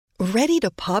Ready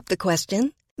to pop the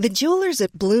question? The jewelers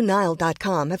at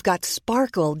BlueNile.com have got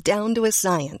sparkle down to a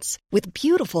science with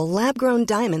beautiful lab-grown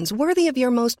diamonds worthy of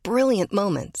your most brilliant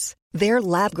moments. Their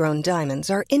lab-grown diamonds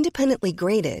are independently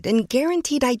graded and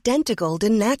guaranteed identical to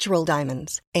natural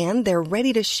diamonds, and they're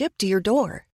ready to ship to your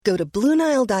door. Go to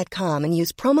BlueNile.com and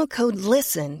use promo code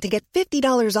LISTEN to get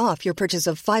 $50 off your purchase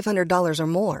of $500 or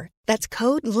more. That's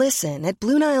code LISTEN at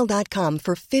BlueNile.com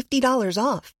for $50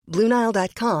 off.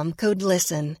 BlueNile.com, code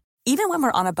LISTEN. Even when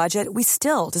we're on a budget, we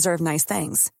still deserve nice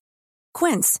things.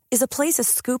 Quince is a place to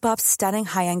scoop up stunning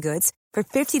high-end goods for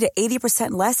 50 to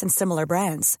 80% less than similar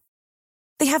brands.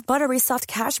 They have buttery soft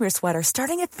cashmere sweaters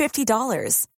starting at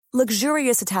 $50,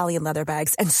 luxurious Italian leather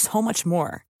bags, and so much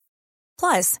more.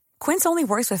 Plus, Quince only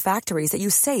works with factories that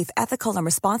use safe, ethical, and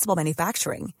responsible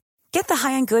manufacturing. Get the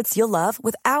high-end goods you'll love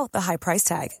without the high price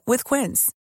tag with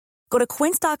Quince. Go to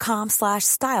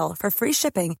quince.com/style for free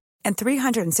shipping and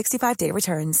 365-day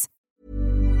returns.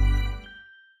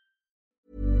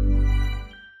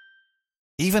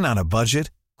 Even on a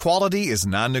budget, quality is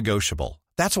non-negotiable.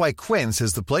 That's why Quince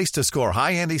is the place to score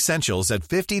high-end essentials at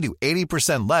 50 to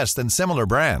 80% less than similar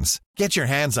brands. Get your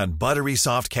hands on buttery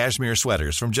soft cashmere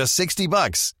sweaters from just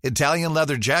 $60, Italian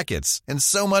leather jackets, and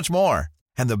so much more.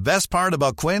 And the best part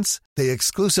about Quince, they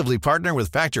exclusively partner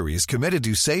with factories committed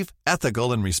to safe,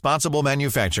 ethical, and responsible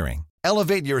manufacturing.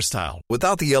 Elevate your style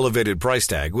without the elevated price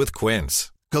tag with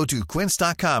Quince. Go to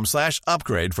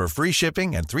quince.com/upgrade for free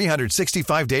shipping and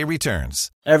 365-day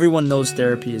returns. Everyone knows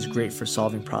therapy is great for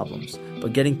solving problems,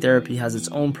 but getting therapy has its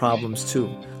own problems too,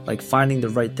 like finding the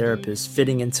right therapist,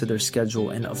 fitting into their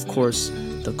schedule, and of course,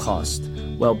 the cost.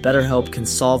 Well, BetterHelp can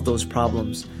solve those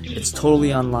problems. It's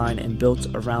totally online and built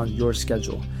around your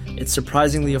schedule. It's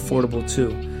surprisingly affordable too.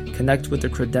 Connect with a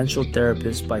credentialed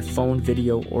therapist by phone,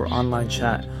 video, or online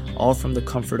chat, all from the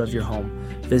comfort of your home.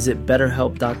 Visit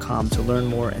BetterHelp.com to learn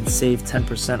more and save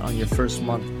 10% on your first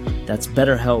month. That's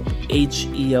BetterHelp,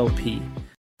 H-E-L-P.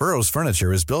 Burrow's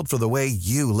furniture is built for the way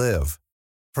you live.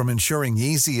 From ensuring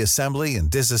easy assembly and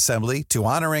disassembly to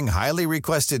honoring highly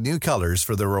requested new colors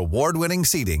for their award-winning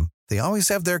seating, they always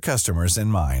have their customers in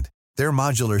mind. Their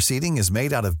modular seating is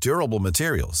made out of durable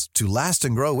materials to last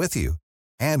and grow with you.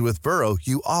 And with Burrow,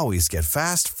 you always get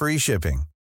fast, free shipping.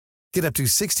 Get up to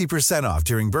 60% off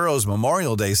during Burrow's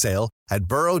Memorial Day sale at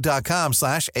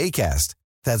burrow.com/ACAST.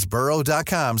 That's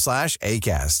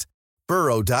burrow.com/ACAST.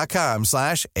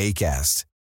 burrow.com/ACAST.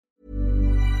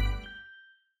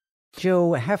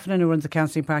 Joe Heffernan, who runs a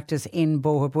counselling practice in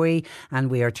Boherbue, and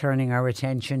we are turning our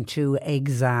attention to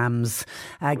exams.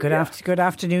 Good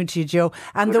afternoon to you, Joe.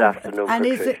 And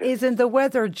isn't the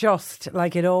weather just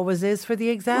like it always is for the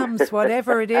exams,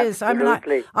 whatever it is? I mean,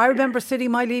 I remember sitting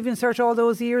my Leaving Cert all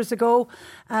those years ago,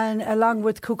 and along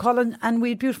with Cuchulainn, and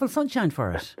we had beautiful sunshine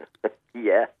for it.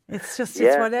 Yeah. It's just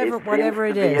whatever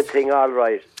it is. It's a thing, all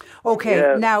right.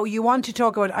 Okay, Now you want to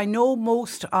talk about, I know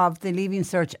most of the Leaving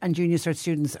Cert and Junior Cert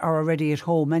students are already at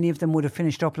home. Many of them would have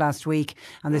finished up last week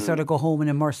and they sort of go home and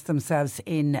immerse themselves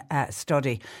in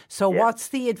study. So what's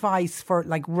the advice for,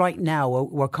 like, right now?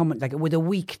 We're coming, like, with a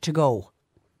week to go.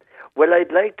 Well,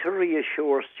 I'd like to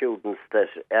reassure students that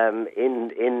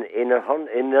in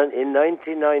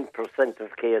 99%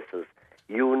 of cases,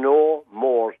 you know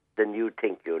more than you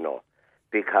think you know.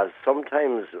 Because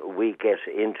sometimes we get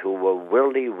into a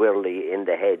whirly in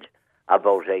the head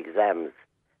about exams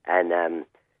and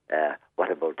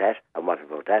what about that, and what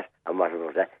about that, and what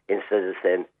about that, instead of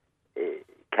saying,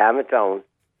 calm it down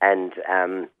and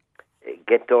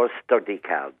get those study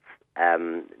cards.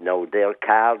 Now, they're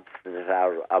cards that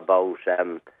are about,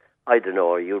 I don't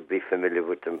know, you'd be familiar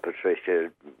with them, Patricia,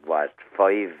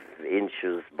 5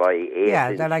 inches by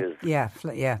 8 inches?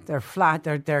 They're flat.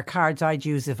 They're cards I'd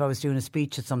use if I was doing a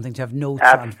speech or something to have notes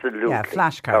on. Absolutely. Yeah,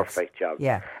 flashcards. Perfect job.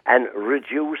 Yeah. And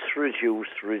reduce.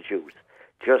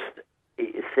 Just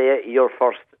say your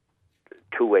first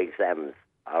 2 exams,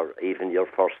 or even your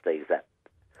first exam.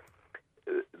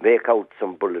 Make out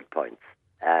some bullet points.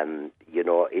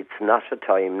 It's not a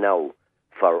time now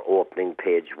for opening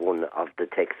page 1 of the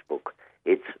textbook.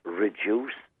 It's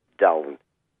reduce down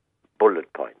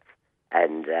bullet points.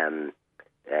 And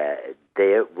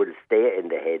they will stay in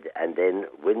the head. And then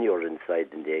when you're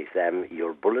inside in the exam,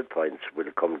 your bullet points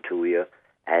will come to you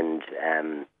and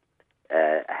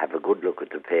have a good look at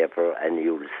the paper. And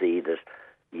you'll see that,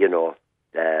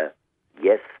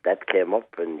 yes, that came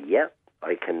up. And,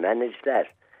 I can manage that.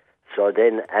 So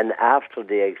then, and after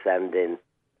the exam then,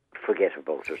 forget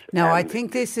about it. No, I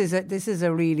think this is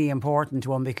a really important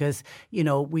one because,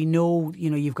 we know,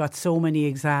 you've got so many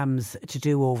exams to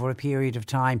do over a period of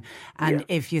time. And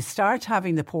if you start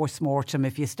having the post-mortem,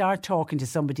 if you start talking to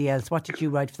somebody else, what did you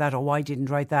write for that? Or why I didn't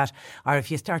write that? Or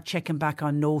if you start checking back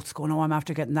on notes, going, I'm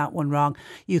after getting that one wrong,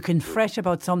 you can fret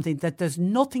about something that there's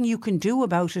nothing you can do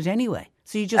about it anyway.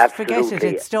 So you just forget it,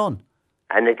 it's done.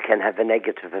 And it can have a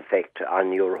negative effect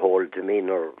on your whole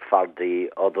demeanour for the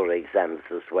other exams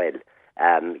as well.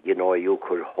 You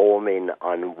could home in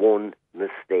on one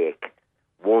mistake,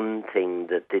 one thing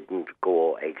that didn't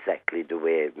go exactly the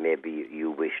way maybe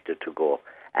you wished it to go.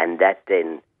 And that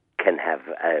then can have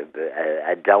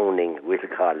a downing, we'll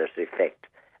call it, effect.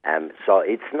 So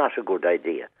it's not a good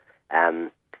idea.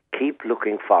 Keep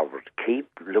looking forward. Keep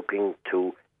looking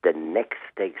to the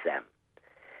next exam.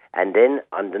 And then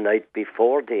on the night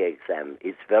before the exam,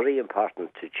 it's very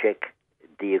important to check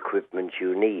the equipment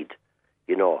you need.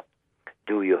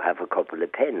 Do you have a couple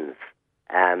of pens?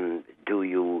 Do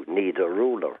you need a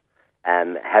ruler?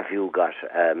 Have you got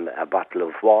a bottle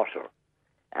of water?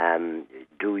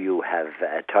 Do you have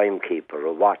a timekeeper,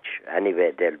 a watch?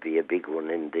 Anyway, there'll be a big one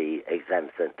in the exam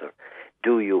centre.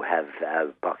 Do you have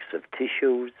a box of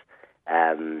tissues?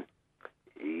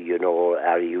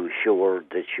 Are you sure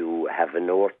that you have a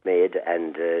note made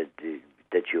and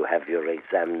that you have your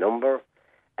exam number?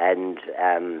 And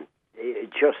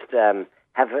just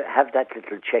have that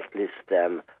little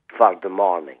checklist for the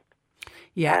morning.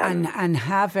 Yeah, and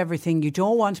have everything. You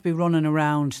don't want to be running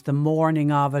around the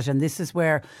morning of it, and this is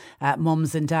where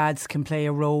mums and dads can play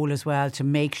a role as well to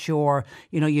make sure,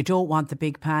 you don't want the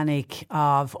big panic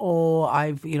of,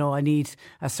 I need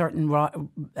a certain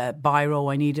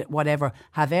biro, I need whatever.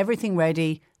 Have everything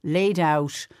ready, laid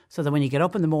out, so that when you get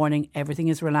up in the morning, everything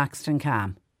is relaxed and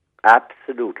calm.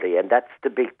 Absolutely, and that's the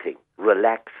big thing,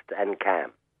 relaxed and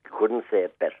calm. Couldn't say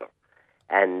it better.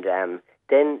 And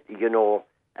then,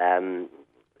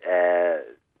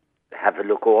 have a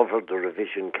look over the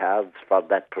revision cards for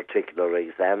that particular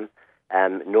exam.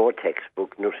 No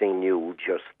textbook, nothing new,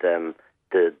 just the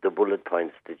bullet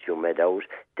points that you made out.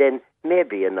 Then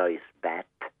maybe a nice bath.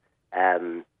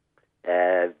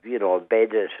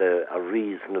 Bed at a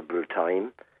reasonable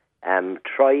time.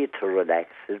 Try to relax.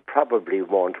 It probably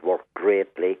won't work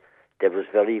greatly. There was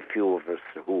very few of us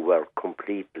who were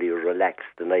completely relaxed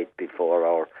the night before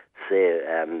or, say,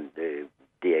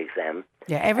 the exam.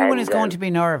 Yeah, everyone is going to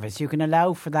be nervous. You can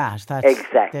allow for that.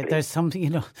 Exactly. There's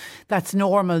something, that's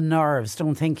normal nerves.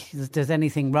 Don't think there's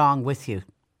anything wrong with you.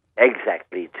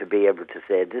 Exactly. To be able to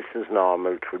say this is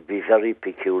normal, it would be very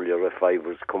peculiar if I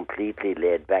was completely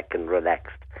laid back and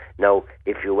relaxed. Now,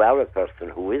 if you are a person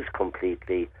who is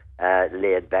completely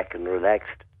laid back and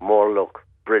relaxed, more luck.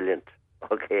 Brilliant.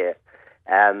 Okay.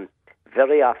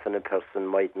 Very often a person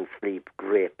mightn't sleep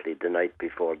greatly the night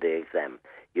before the exam.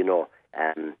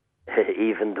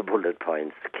 Even the bullet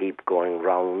points keep going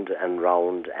round and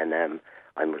round, and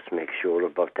I must make sure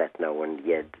about that now. And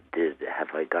have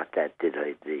I got that? Did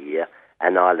I? Yeah,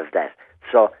 and all of that.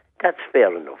 So that's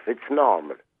fair enough. It's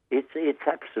normal. It's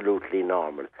absolutely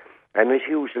normal, and it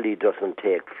usually doesn't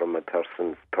take from a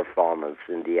person's performance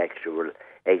in the actual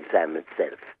exam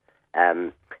itself.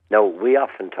 Now, we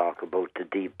often talk about the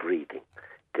deep breathing,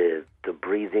 the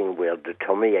breathing where the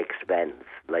tummy expands.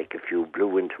 Like if you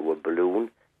blew into a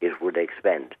balloon, it would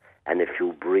expand. And if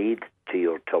you breathe to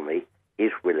your tummy,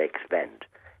 it will expand.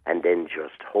 And then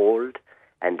just hold.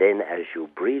 And then as you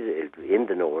breathe in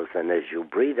the nose and as you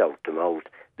breathe out the mouth,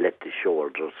 let the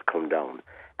shoulders come down.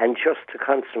 And just to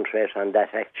concentrate on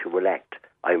that actual act.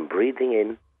 I'm breathing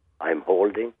in, I'm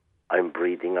holding, I'm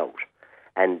breathing out.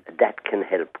 And that can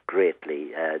help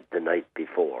greatly the night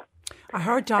before. I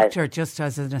heard Dr. Just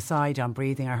as an aside on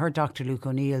breathing, I heard Dr. Luke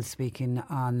O'Neill speaking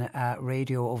on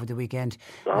radio over the weekend,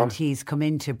 and he's come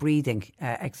into breathing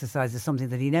exercises, something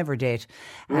that he never did.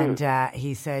 And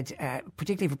he said,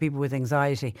 particularly for people with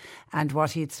anxiety, and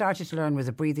what he had started to learn was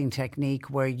a breathing technique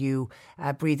where you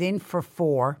breathe in for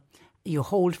 4, you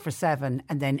hold for 7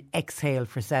 and then exhale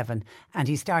for 7. And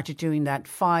he started doing that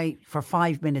for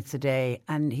 5 minutes a day.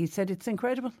 And he said it's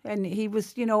incredible. And he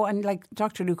was, and like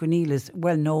Dr. Luke O'Neill is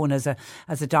well known as a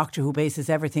doctor who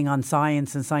bases everything on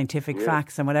science and scientific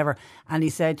facts and whatever. And he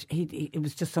said it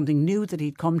was just something new that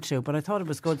he'd come to. But I thought it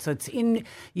was good. So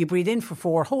you breathe in for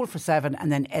 4, hold for 7,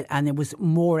 and it was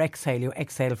more exhale. You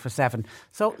exhale for 7.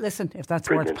 So listen, if that's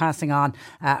worth passing on,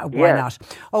 why not?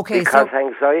 Okay, because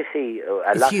anxiety,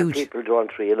 a lot of people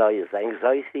don't realise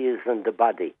anxiety is in the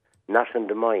body, not in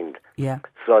the mind. Yeah.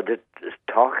 So that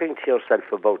talking to yourself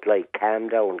about calm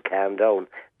down,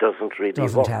 doesn't really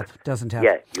Doesn't work. Doesn't help.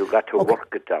 Yeah, you got to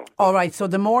work it down. All right, so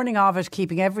the morning of it,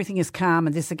 keeping everything as calm,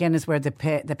 and this again is where the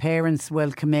parents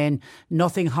will come in.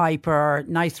 Nothing hyper,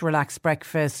 nice relaxed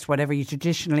breakfast, whatever you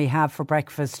traditionally have for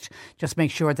breakfast. Just make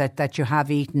sure that you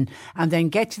have eaten, and then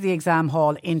get to the exam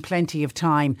hall in plenty of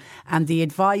time. And the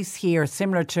advice here,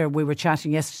 similar to we were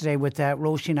chatting yesterday with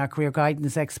Roisin, our career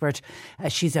guidance expert,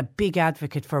 she's a big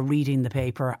advocate for reading the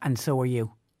paper, and so are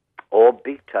you. Oh,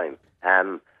 big time.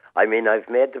 I mean, I've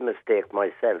made the mistake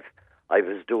myself. I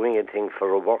was doing a thing for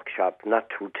a workshop not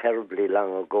too terribly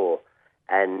long ago,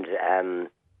 and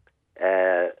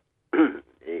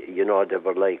you know, they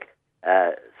were like,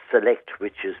 select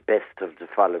which is best of the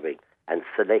following, and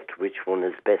select which one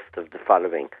is best of the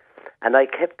following. And I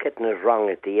kept getting it wrong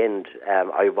at the end.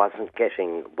 I wasn't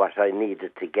getting what I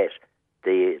needed to get,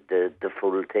 the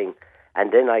full thing.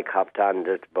 And then I copped on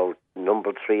that about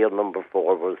number 3 or number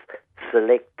 4 was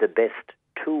select the best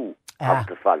 2 of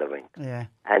the following. Yeah.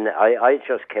 And I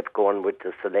just kept going with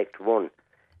the select 1.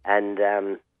 And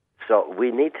so we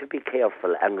need to be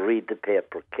careful and read the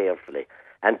paper carefully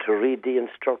and to read the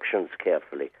instructions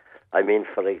carefully. I mean,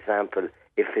 for example,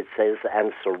 if it says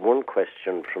answer 1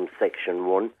 question from section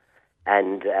 1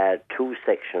 and 2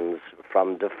 sections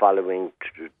from the following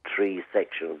 3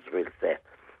 sections, we'll say,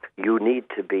 you need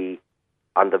to be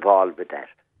on the ball with that,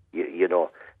 you know.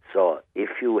 So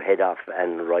if you head off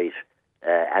and write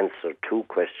answer 2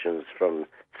 questions from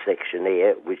section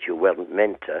A, which you weren't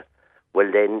meant to,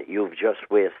 well then you've just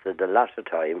wasted a lot of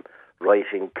time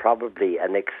writing probably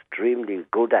an extremely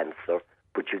good answer,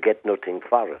 but you get nothing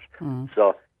for it.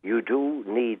 So you do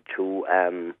need to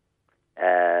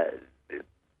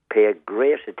pay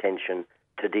great attention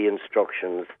to the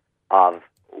instructions of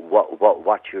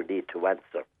what you need to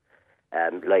answer.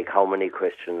 Like how many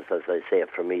questions, as I say,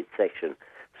 from each section.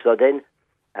 So then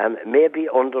maybe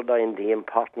underline the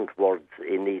important words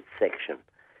in each section.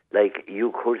 Like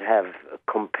you could have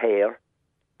compare,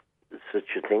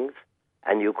 such things,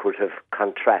 and you could have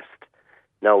contrast.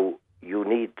 Now, you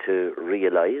need to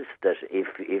realise that if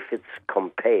it's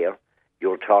compare,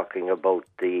 you're talking about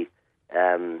the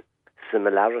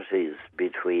similarities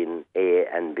between A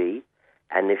and B,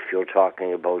 and if you're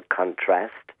talking about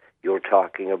contrast, you're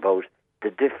talking about the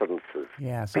differences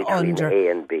between A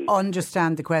and B.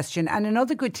 Understand the question. And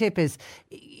another good tip is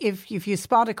if you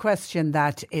spot a question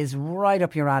that is right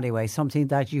up your alleyway, something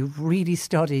that you've really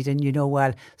studied and you know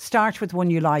well, start with one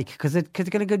you like because it's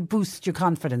going to boost your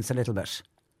confidence a little bit.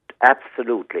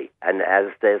 Absolutely. And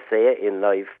as they say in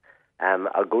life,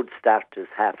 a good start is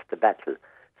half the battle.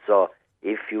 So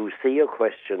if you see a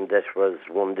question that was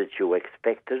one that you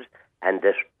expected, and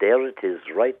that there it is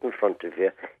right in front of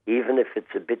you, even if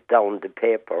it's a bit down the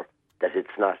paper, that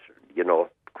it's not, you know,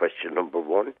 question number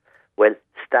 1, well,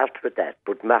 start with that,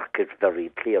 but mark it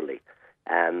very clearly.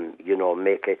 You know,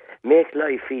 make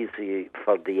life easy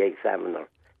for the examiner,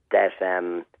 that,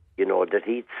 you know, that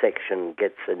each section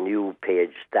gets a new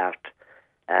page start,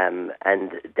 and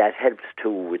that helps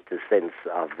too with the sense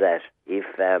of that if,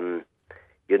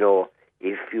 you know,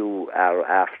 if you are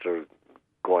after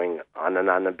going on and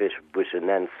on a bit with an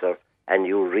answer and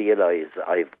you realise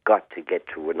I've got to get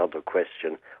to another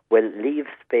question, well, leave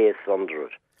space under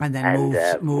it. And then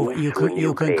move. You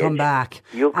can come back.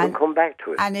 You can come back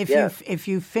to it. And if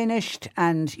you finished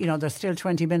and, you know, there's still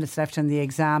 20 minutes left in the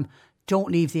exam,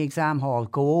 don't leave the exam hall.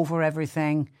 Go over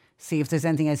everything, see if there's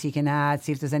anything else you can add,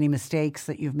 see if there's any mistakes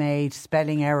that you've made,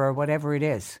 spelling error, whatever it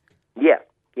is.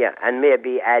 Yeah, and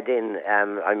maybe add in,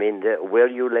 where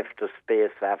you left a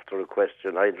space after a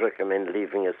question, I'd recommend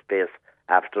leaving a space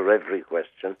after every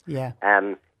question. Yeah.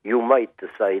 You might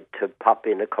decide to pop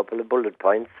in a couple of bullet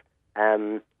points,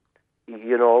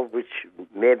 you know, which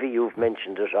maybe you've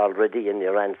mentioned it already in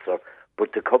your answer,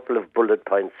 but the couple of bullet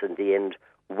points in the end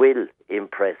will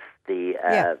impress the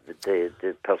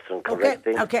person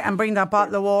correcting. Okay, and bring that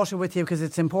bottle of water with you because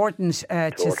it's important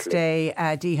to stay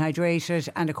dehydrated.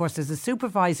 And of course, there's a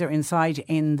supervisor inside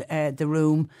in the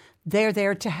room. They're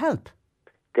there to help.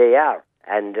 They are,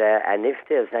 and if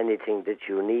there's anything that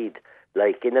you need,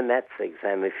 like in a maths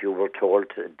exam, if you were told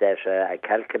that a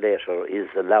calculator is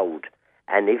allowed,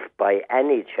 and if by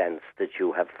any chance that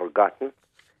you have forgotten,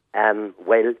 a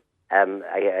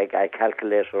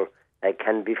calculator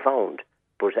can be found.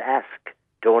 But ask,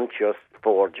 don't just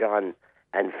forge on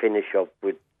and finish up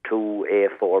with 2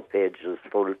 A4 pages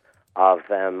full of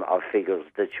figures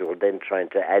that you're then trying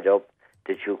to add up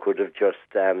that you could have just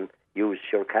used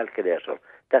your calculator.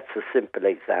 That's a simple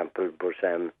example, but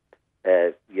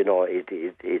you know, it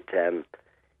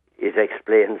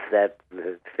explains that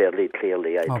fairly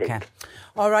clearly, I think.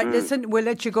 All right, listen, we'll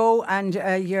let you go, and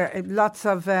you're lots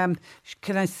of.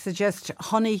 Can I suggest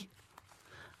honey?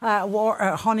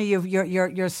 Honey,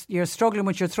 you're struggling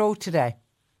with your throat today.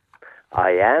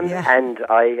 I am, and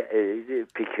I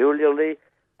peculiarly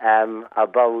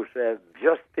about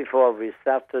just before we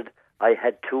started, I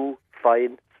had 2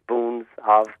 fine spoons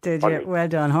of Did honey. you? Well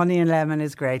done. Honey and lemon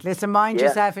is great. Listen, mind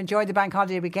yourself. Enjoy the bank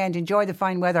holiday weekend. Enjoy the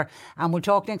fine weather, and we'll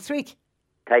talk next week.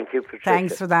 Thank you, Patricia.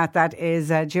 Thanks for that. That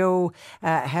is Joe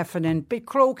Heffernan. Bit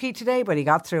croaky today, but he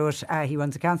got through it. He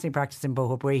runs a counselling practice in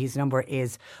Bohobray. His number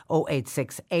is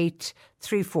 0868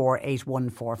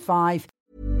 348145.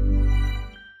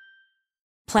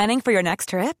 Planning for your next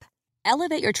trip?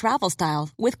 Elevate your travel style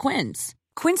with Quince.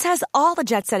 Quince has all the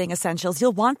jet-setting essentials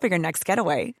you'll want for your next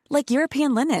getaway, like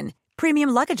European linen, premium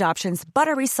luggage options,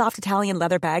 buttery soft Italian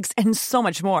leather bags, and so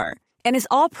much more. And is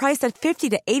all priced at 50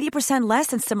 to 80% less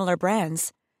than similar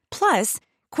brands. Plus,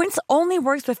 Quince only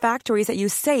works with factories that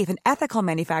use safe and ethical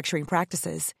manufacturing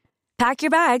practices. Pack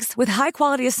your bags with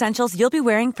high-quality essentials you'll be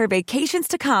wearing for vacations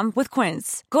to come with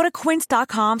Quince. Go to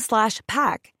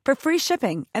quince.com/pack for free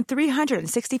shipping and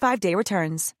 365-day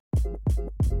returns.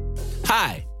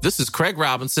 Hi, this is Craig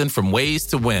Robinson from Ways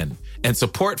to Win, and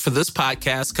support for this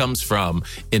podcast comes from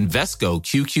Invesco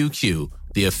QQQ,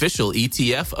 the official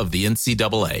ETF of the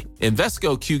NCAA.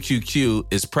 Invesco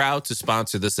QQQ is proud to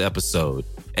sponsor this episode,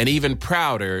 and even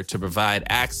prouder to provide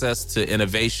access to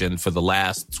innovation for the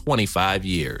last 25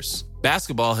 years.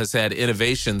 Basketball has had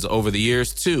innovations over the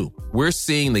years, too. We're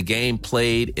seeing the game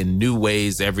played in new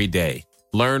ways every day.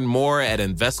 Learn more at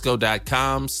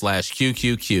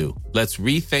Invesco.com/QQQ. Let's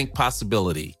rethink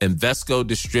possibility. Invesco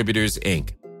Distributors,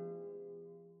 Inc.